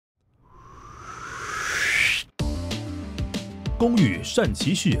工欲善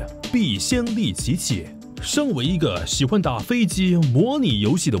其事，必先利其器。身为一个喜欢打飞机模拟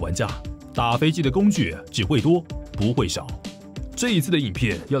游戏的玩家，打飞机的工具只会多不会少。这一次的影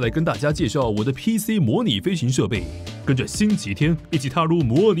片要来跟大家介绍我的 PC 模拟飞行设备，跟着星期天一起踏入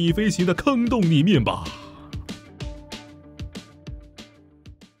模拟飞行的坑洞里面吧。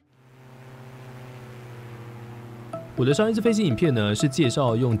我的上一支飞行影片呢，是介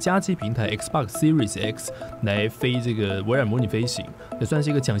绍用家机平台 Xbox Series X 来飞这个微软模拟飞行，也算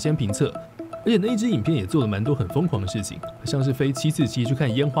是一个抢先评测。而且那一支影片也做了蛮多很疯狂的事情，像是飞747去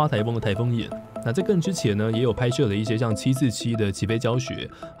看烟花台风的台风眼。那在更之前呢，也有拍摄了一些像747的起飞教学，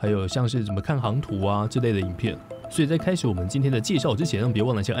还有像是怎么看航图啊之类的影片。所以在开始我们今天的介绍之前，别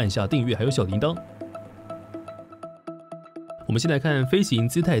忘了先按下订阅还有小铃铛。我们先来看飞行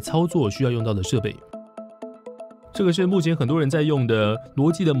姿态操作需要用到的设备。这个是目前很多人在用的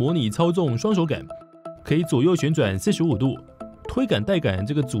罗技的模拟操纵双手杆，可以左右旋转45度。推杆带杆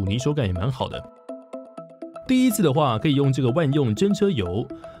这个阻尼手感也蛮好的。第一次的话，可以用这个万用侦车油，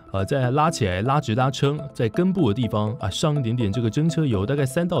再拉起来拉直拉撑，在根部的地方上一点点这个侦车油，大概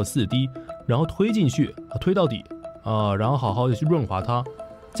3到4滴，然后推进去，推到底然后好好的去润滑它，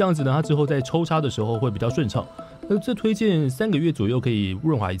这样子呢，它之后在抽插的时候会比较顺畅。这推荐3个月左右可以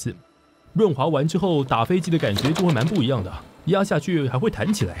润滑一次，润滑完之后打飞机的感觉就会蛮不一样的，压下去还会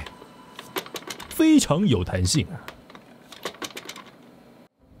弹起来，非常有弹性啊。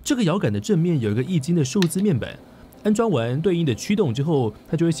这个摇杆的正面有一个液晶的数字面板，安装完对应的驱动之后，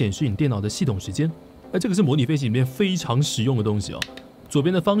它就会显示你电脑的系统时间。这个是模拟飞行里面非常实用的东西哦。左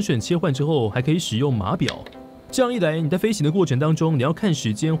边的方选切换之后，还可以使用码表。这样一来，你在飞行的过程当中，你要看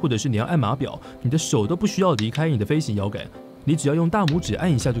时间或者是你要按码表，你的手都不需要离开你的飞行摇杆，你只要用大拇指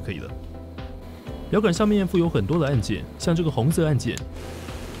按一下就可以了。摇杆上面附有很多的按键，像这个红色按键，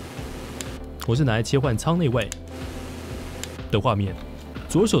我是拿来切换舱内外的画面。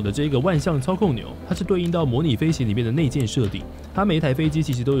左手的这个万向操控钮，它是对应到模拟飞行里面的内建设定。它每一台飞机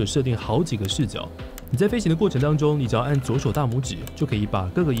其实都有设定好几个视角。你在飞行的过程当中，你只要按左手大拇指，就可以把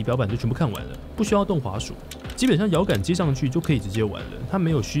各个仪表板都全部看完了，不需要动滑鼠。基本上摇杆接上去就可以直接玩了，它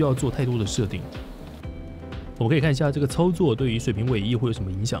没有需要做太多的设定。我们可以看一下这个操作对于水平尾翼会有什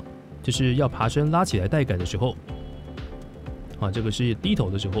么影响，就是要爬升拉起来带杆的时候，这个是低头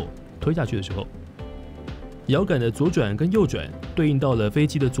的时候，推下去的时候。摇杆的左转跟右转对应到了飞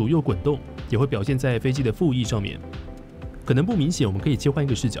机的左右滚动，也会表现在飞机的副翼上面。可能不明显，我们可以切换一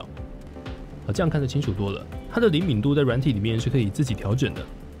个视角，这样看得清楚多了。它的灵敏度在软体里面是可以自己调整的。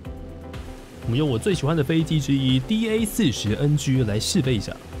我们用我最喜欢的飞机之一 DA40NG 来试飞一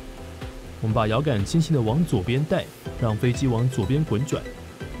下。我们把摇杆轻轻的往左边带，让飞机往左边滚转。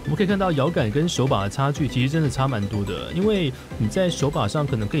我们可以看到摇杆跟手把的差距其实真的差蛮多的，因为你在手把上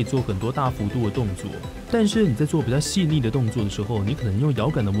可能可以做很多大幅度的动作，但是你在做比较细腻的动作的时候，你可能用摇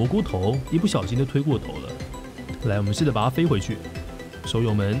杆的蘑菇头一不小心就推过头了。来，我们试着把它飞回去，手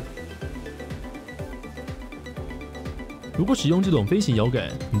油门。如果使用这种飞行摇杆，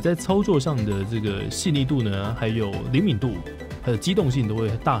你在操作上的这个细腻度呢，还有灵敏度，还有机动性都会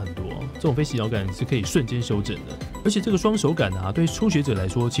大很多。这种飞行摇杆是可以瞬间修正的。而且这个双手杆对初学者来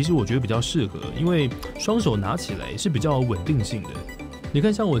说，其实我觉得比较适合，因为双手拿起来是比较有稳定性的。你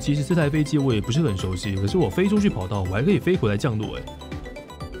看，像我其实这台飞机我也不是很熟悉，可是我飞出去跑道，我还可以飞回来降落。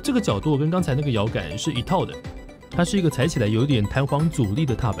这个角度跟刚才那个摇杆是一套的，它是一个踩起来有点弹簧阻力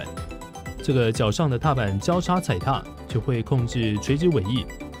的踏板。这个脚上的踏板交叉踩踏，就会控制垂直尾翼，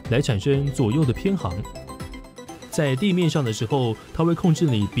来产生左右的偏航。在地面上的时候，它会控制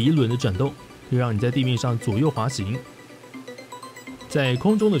你鼻轮的转动，会让你在地面上左右滑行。在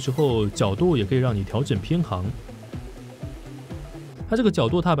空中的时候，角度也可以让你调整偏航。它这个角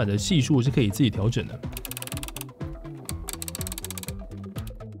度踏板的系数是可以自己调整的。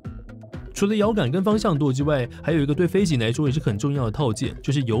除了摇杆跟方向舵之外，还有一个对飞行来说也是很重要的套件，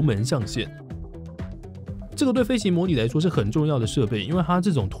就是油门象限。这个对飞行模拟来说是很重要的设备，因为它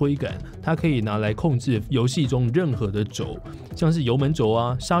这种推杆，它可以拿来控制游戏中任何的轴，像是油门轴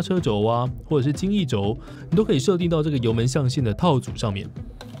啊、刹车轴啊，或者是襟翼轴，你都可以设定到这个油门象限的套组上面。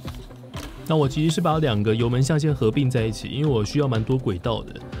那我其实是把2个油门象限合并在一起，因为我需要蛮多轨道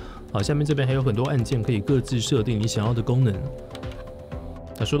的。下面这边还有很多按键可以各自设定你想要的功能。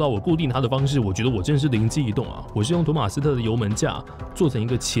那说到我固定它的方式，我觉得我真的是灵机一动我是用托马斯特的油门架做成一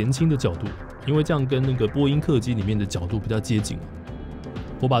个前倾的角度，因为这样跟那个波音客机里面的角度比较接近。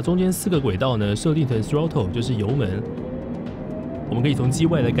我把中间4个轨道呢设定成 throttle， 就是油门。我们可以从机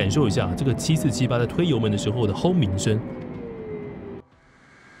外来感受一下这个7478在推油门的时候的轰鸣声。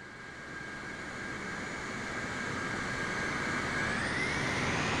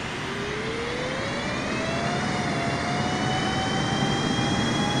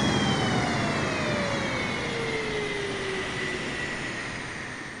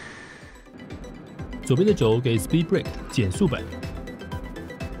左边的轴给 Speed Brake 减速板，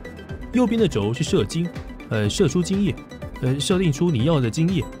右边的轴是射精，射出精液，设定出你要的精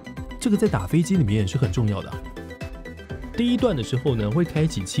液。这个在打飞机里面也是很重要的。第一段的时候呢，会开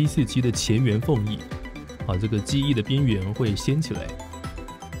启747的前缘缝翼，这个机翼的边缘会掀起来。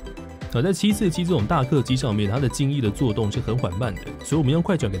在747这种大客机上面，它的襟翼的作动是很缓慢的，所以我们用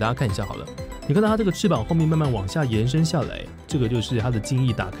快转给大家看一下好了。你看到它这个翅膀后面慢慢往下延伸下来，这个就是它的襟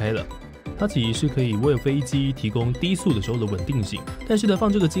翼打开了。它其实是可以为飞机提供低速的时候的稳定性，但是呢，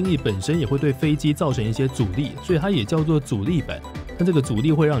放这个襟翼本身也会对飞机造成一些阻力，所以它也叫做阻力板。那这个阻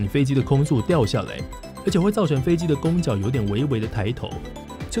力会让你飞机的空速掉下来，而且会造成飞机的弓角有点微微的抬头。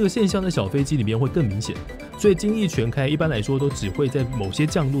这个现象在小飞机里面会更明显，所以襟翼全开一般来说都只会在某些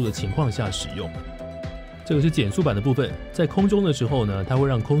降落的情况下使用。这个是减速板的部分，在空中的时候呢，它会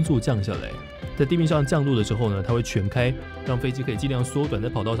让空速降下来。在地面上降落的时候呢，它会全开，让飞机可以尽量缩短在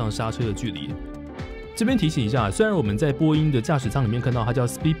跑道上刹车的距离。这边提醒一下，虽然我们在波音的驾驶舱里面看到它叫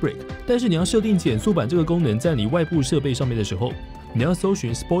Speed Brake， 但是你要设定减速板这个功能在你外部设备上面的时候，你要搜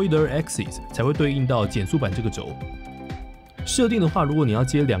寻 Spoiler Axis 才会对应到减速板这个轴。设定的话，如果你要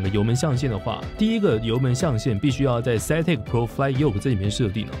接2个油门象限的话，第一个油门象限必须要在 Cc Pro Fly Yoke 这里面设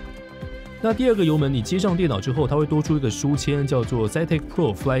定。那第2个油门你接上电脑之后，它会多出一个书签，叫做 Cc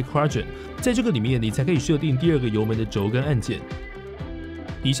Pro Fly Quadrant， 在这个里面你才可以设定第2个油门的轴跟按键。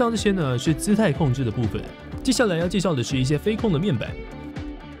以上这些呢是姿态控制的部分，接下来要介绍的是一些飞控的面板。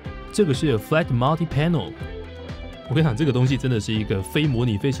这个是 Flat Multi Panel， 我跟你讲，这个东西真的是一个非模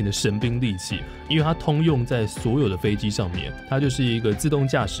拟飞行的神兵利器，因为它通用在所有的飞机上面，它就是一个自动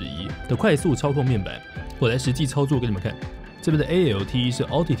驾驶仪的快速操控面板。我来实际操作给你们看。这边的 ALT 是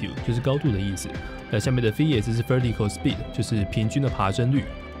altitude， 就是高度的意思。下面的 VS 是 vertical speed， 就是平均的爬升率。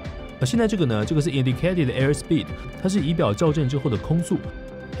现在这个呢，这个是 indicated air speed， 它是仪表校正之后的空速。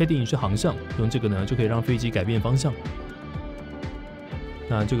Heading 是航向，用这个呢就可以让飞机改变方向。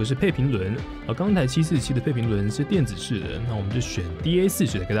那这个是配平轮，刚才747的配平轮是电子式的，那我们就选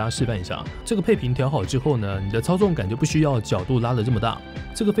DA40来给大家示范一下。这个配平调好之后呢，你的操纵杆就不需要角度拉得这么大。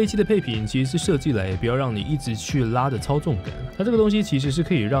这个飞机的配平其实是设计来不要让你一直去拉的操纵杆，它这个东西其实是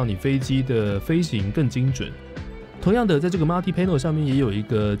可以让你飞机的飞行更精准。同样的，在这个 Multi Panel 上面也有一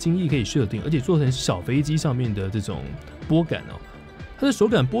个襟翼可以设定，而且做成小飞机上面的这种拨杆它的手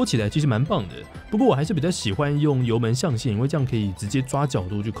感拨起来其实蛮棒的，不过我还是比较喜欢用油门象限，因为这样可以直接抓角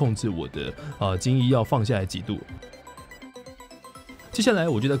度去控制我的襟翼要放下来几度。接下来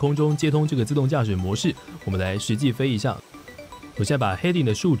我就在空中接通这个自动驾驶模式，我们来实际飞一下。我现在把 Heading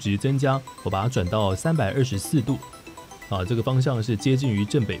的数值增加，我把它转到324度，这个方向是接近于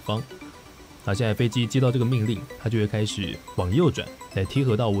正北方。现在飞机接到这个命令，它就会开始往右转，来贴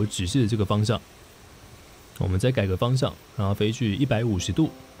合到我指示的这个方向。我们再改个方向，让它飞去150度。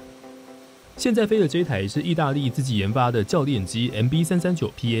现在飞的这一台是意大利自己研发的教练机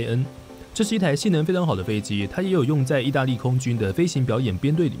MB339PAN， 这是一台性能非常好的飞机，它也有用在意大利空军的飞行表演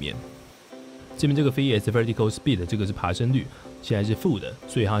编队里面。这边这个 VS Vertical Speed 这个是爬升率，现在是负的，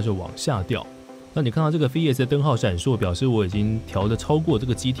所以它是往下掉。那你看到这个 VS 的灯号闪烁，表示我已经调得超过这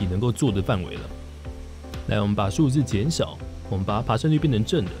个机体能够做的范围了。来，我们把数字减小，我们把爬升率变成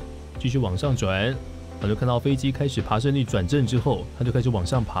正的，继续往上转。然后就看到飞机开始爬升率转正之后，它就开始往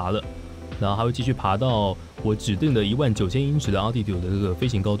上爬了，然后它会继续爬到我指定的19000英尺的 altitude 的这个飞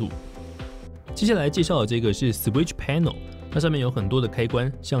行高度。接下来介绍的这个是 Switch Panel， 它上面有很多的开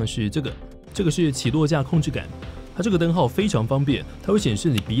关，像是这个是起落架控制杆，它这个灯号非常方便，它会显示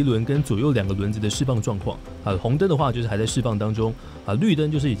你鼻轮跟左右2个轮子的释放状况。红灯的话就是还在释放当中，绿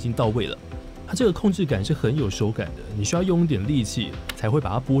灯就是已经到位了。它这个控制杆是很有手感的，你需要用一点力气才会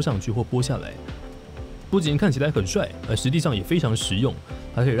把它拨上去或拨下来。不仅看起来很帅，实际上也非常实用。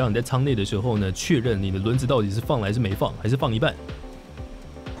它可以让你在舱内的时候呢，确认你的轮子到底是放来是没放，还是放一半。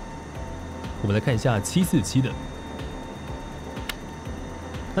我们来看一下747的，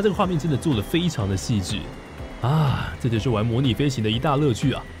它这个画面真的做得非常的细致这就是玩模拟飞行的一大乐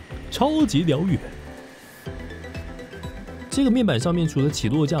趣超级疗愈。这个面板上面除了起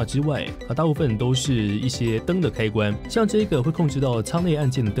落架之外，大部分都是一些灯的开关，像这个会控制到舱内按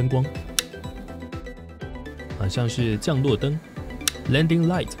键的灯光。像是降落灯 （Landing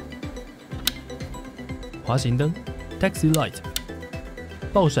Light）、滑行灯 （Taxi Light）、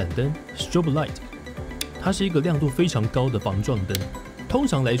爆闪灯 （Strobe Light）。它是一个亮度非常高的防撞灯。通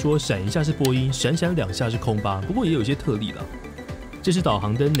常来说，闪一下是波音，闪闪2下是空巴，不过也有一些特例啦。这是导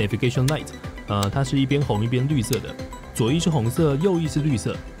航灯 （Navigation Light），它是一边红一边绿色的，左翼是红色，右翼是绿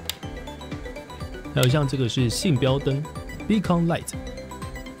色。还有像这个是信标灯 （Beacon Light）。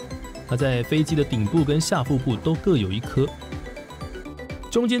它在飞机的顶部跟下腹部都各有一颗。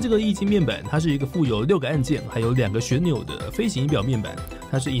中间这个液晶面板，它是一个附有6个按键，还有2个旋钮的飞行仪表面板，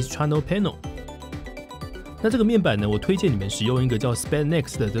它是 External Panel。那这个面板呢，我推荐你们使用一个叫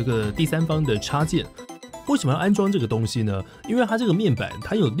SPAD.next 的这个第三方的插件。为什么要安装这个东西呢？因为它这个面板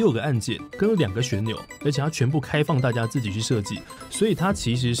它有6个按键跟2个旋钮，而且它全部开放大家自己去设计，所以它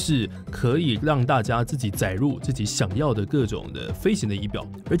其实是可以让大家自己载入自己想要的各种的飞行的仪表，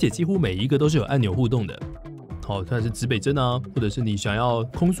而且几乎每一个都是有按钮互动的。好，它是指北针啊，或者是你想要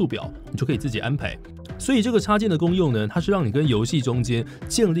空速表，你就可以自己安排。所以这个插件的功用呢，它是让你跟游戏中间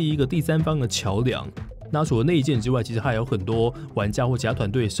建立一个第三方的桥梁。那除了内建之外，其实还有很多玩家或其他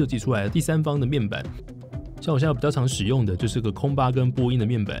团队设计出来的第三方的面板。像我现在比较常使用的就是个空巴跟波音的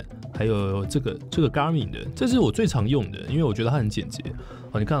面板，还有这个 Garmin 的，这是我最常用的，因为我觉得它很简洁。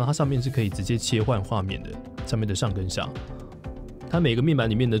好，你看到它上面是可以直接切换画面的，上面的上跟下。它每个面板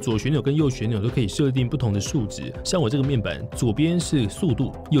里面的左旋钮跟右旋钮都可以设定不同的数值，像我这个面板，左边是速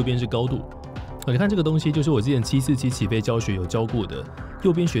度，右边是高度。你看这个东西就是我之前747起飞教学有教过的，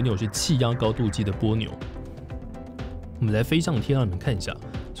右边旋钮是气压高度计的拨钮。我们来飞上天让你们看一下。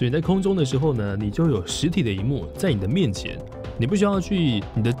所以在空中的时候呢，你就有实体的萤幕在你的面前，你不需要去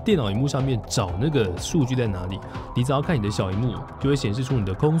你的电脑萤幕上面找那个数据在哪里，你只要看你的小萤幕，就会显示出你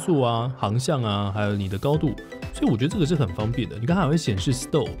的空速啊、航向啊，还有你的高度。所以我觉得这个是很方便的。你看它还会显示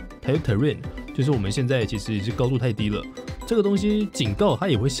stall， 还有 terrain， 就是我们现在其实是高度太低了，这个东西警告它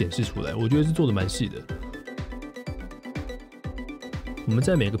也会显示出来，我觉得是做的蛮细的。我们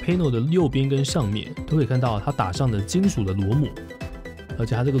在每个 panel 的右边跟上面都可以看到它打上的金属的螺母。而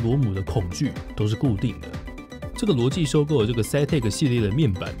且它这个螺母的孔距都是固定的。这个罗技收购的这个 Cytec 系列的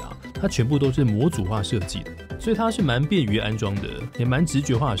面板啊，它全部都是模组化设计的，所以它是蛮便于安装的，也蛮直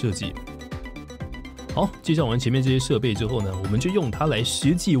觉化的设计。好，介绍完前面这些设备之后呢，我们就用它来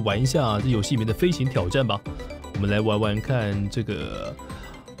实际玩一下这游戏里面的飞行挑战吧。我们来玩玩看这个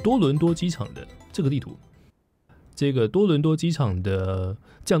多伦多机场的这个地图，这个多伦多机场的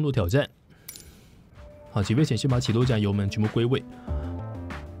降落挑战。好，起飞前先把起落架油门全部归位。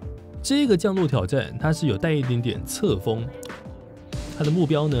这个降落挑战，它是有带一点点侧风，它的目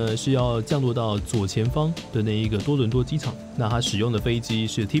标呢是要降落到左前方的那一个多伦多机场。那它使用的飞机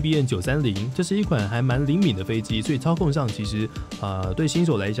是 TBN930，这是一款还蛮灵敏的飞机，所以操控上其实对新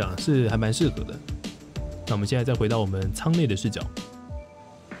手来讲是还蛮适合的。那我们现在再回到我们舱内的视角，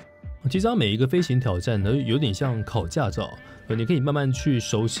其实它每一个飞行挑战呢，有点像考驾照，你可以慢慢去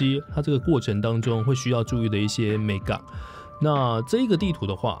熟悉它这个过程当中会需要注意的一些美感。那这一个地图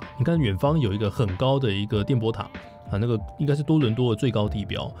的话，你看远方有一个很高的一个电波塔那个应该是多伦多的最高地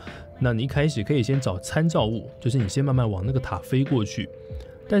标。那你一开始可以先找参照物，就是你先慢慢往那个塔飞过去。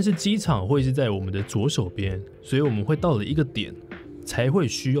但是机场会是在我们的左手边，所以我们会到了一个点才会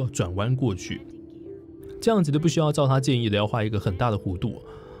需要转弯过去。这样子就不需要照他建议的要画一个很大的弧度。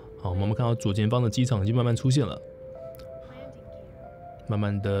好，我们看到左前方的机场已经慢慢出现了，慢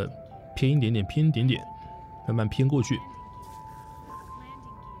慢的偏一点点，偏一点点，慢慢偏过去。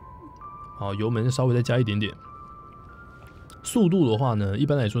好，油门稍微再加一点点。速度的话呢，一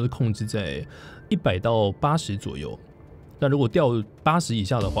般来说是控制在100到80左右。那如果掉80以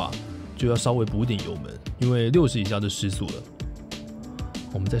下的话，就要稍微补一点油门，因为60以下就失速了。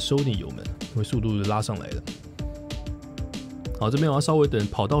我们再收一点油门，因为速度拉上来了。好，这边我要稍微等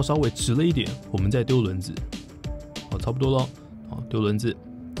跑道稍微直了一点，我们再丢轮子。好，差不多了。好，丢轮子，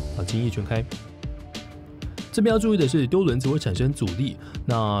把襟翼全开。这边要注意的是，丢轮子会产生阻力，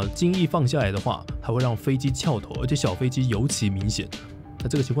那襟翼放下来的话，还会让飞机翘头，而且小飞机尤其明显。那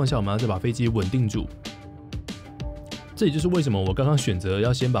这个情况下，我们要再把飞机稳定住。这也就是为什么我刚刚选择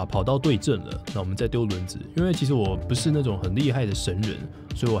要先把跑道对正了，那我们再丢轮子，因为其实我不是那种很厉害的神人，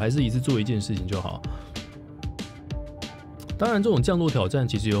所以我还是一次做一件事情就好。当然，这种降落挑战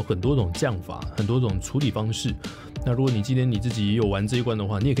其实有很多种降法，很多种处理方式。那如果你今天你自己也有玩这一关的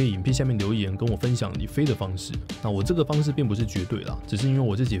话，你也可以影片下面留言跟我分享你飞的方式。那我这个方式并不是绝对啦，只是因为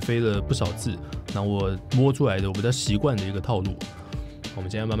我自己飞了不少次，那我摸出来的我比较习惯的一个套路。我们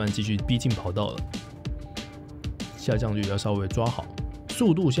现在慢慢继续逼近跑道了，下降率要稍微抓好，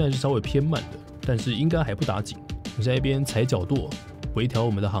速度现在是稍微偏慢的，但是应该还不打紧。我在一边踩角舵，微调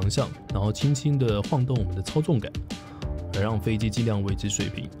我们的航向，然后轻轻的晃动我们的操纵杆，来让飞机尽量维持水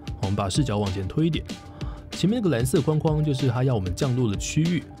平。我们把视角往前推一点。前面那个蓝色框框就是它要我们降落的区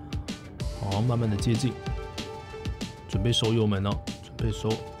域，好，慢慢的接近，准备收油门哦，准备收，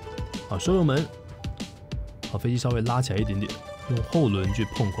好，收油门，好，飞机稍微拉起来一点点，用后轮去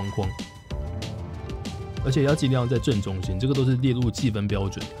碰框框，而且要尽量在正中心，这个都是列入计分标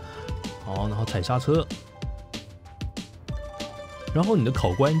准。好，然后踩刹车，然后你的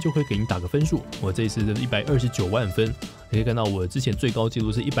考官就会给你打个分数，我这一次是129万分，你可以看到我之前最高纪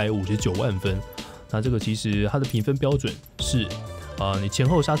录是159万分。那这个其实它的评分标准是你前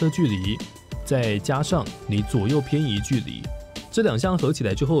后刹车距离，再加上你左右偏移距离，这2项合起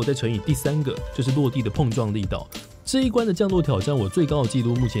来之后，再乘以第3个，就是落地的碰撞力道。这一关的降落挑战，我最高的纪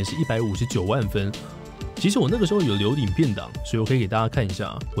录目前是159万分。其实我那个时候有留影片档，所以我可以给大家看一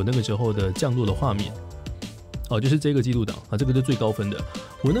下我那个时候的降落的画面。就是这个记录档这个是最高分的。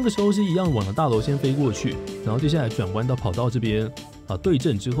我那个时候是一样往大楼先飞过去，然后接下来转弯到跑道这边对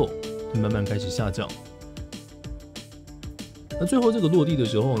正之后，慢慢开始下降。那最后这个落地的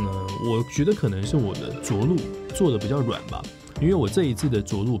时候呢，我觉得可能是我的着陆做的比较软吧，因为我这一次的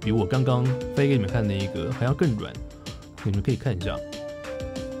着陆比我刚刚飞给你们看的一个还要更软，你们可以看一下。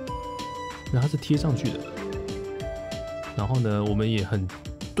那它是贴上去的，然后呢，我们也很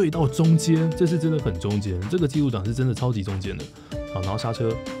对到中间，这是真的很中间，这个记录档是真的超级中间的。然后刹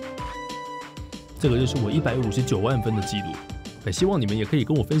车，这个就是我159万分的记录。希望你们也可以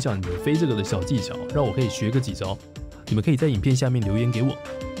跟我分享你们飞这个的小技巧，让我可以学个几招。你们可以在影片下面留言给我。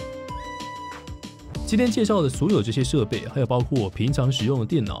今天介绍的所有这些设备，还有包括我平常使用的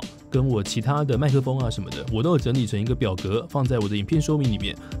电脑，跟我其他的麦克风什么的，我都有整理成一个表格，放在我的影片说明里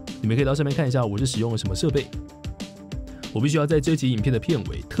面。你们可以到上面看一下我是使用了什么设备。我必须要在这集影片的片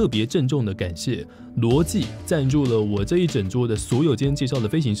尾特别郑重的感谢罗技赞助了我这一整桌的所有今天介绍的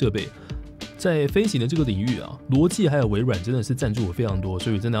飞行设备。在飞行的这个领域罗技还有微软真的是赞助我非常多，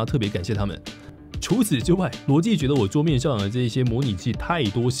所以真的要特别感谢他们。除此之外，罗技觉得我桌面上的这些模拟器太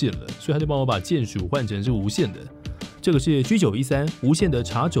多线了，所以他就帮我把键鼠换成是无线的。这个是 G913 无线的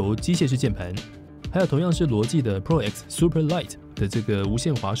茶轴机械式键盘，还有同样是罗技的 Pro X Super Light 的这个无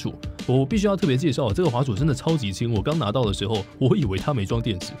线滑鼠。我必须要特别介绍，这个滑鼠真的超级轻，我刚拿到的时候我以为它没装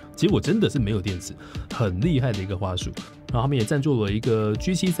电池，结果真的是没有电池，很厉害的一个滑鼠。然后他们也赞助了一个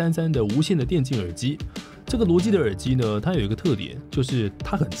G733 的无线的电竞耳机。这个罗技的耳机呢，它有一个特点，就是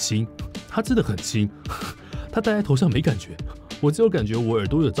它很轻，它真的很轻，它戴在头上没感觉，我只有感觉我耳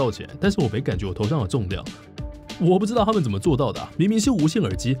朵有罩起来，但是我没感觉我头上有重量。我不知道他们怎么做到的明明是无线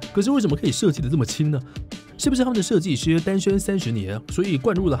耳机，可是为什么可以设计的这么轻呢？是不是他们的设计师单身30年，所以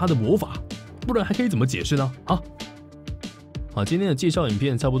灌入了他的魔法？不然还可以怎么解释呢？好，今天的介绍影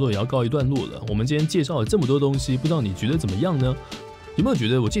片差不多也要告一段落了。我们今天介绍了这么多东西，不知道你觉得怎么样呢？有没有觉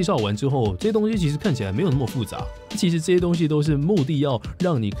得我介绍完之后，这些东西其实看起来没有那么复杂？其实这些东西都是目的要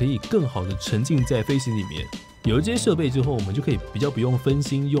让你可以更好的沉浸在飞行里面。有了这些设备之后，我们就可以比较不用分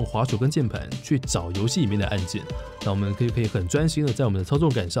心，用滑鼠跟键盘去找游戏里面的按键。那我们可以很专心的在我们的操纵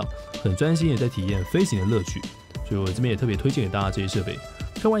杆上，很专心的在体验飞行的乐趣。所以我这边也特别推荐给大家这些设备。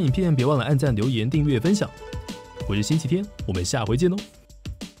看完影片别忘了按赞、留言、订阅、分享。我是星期天，我们下回见喽。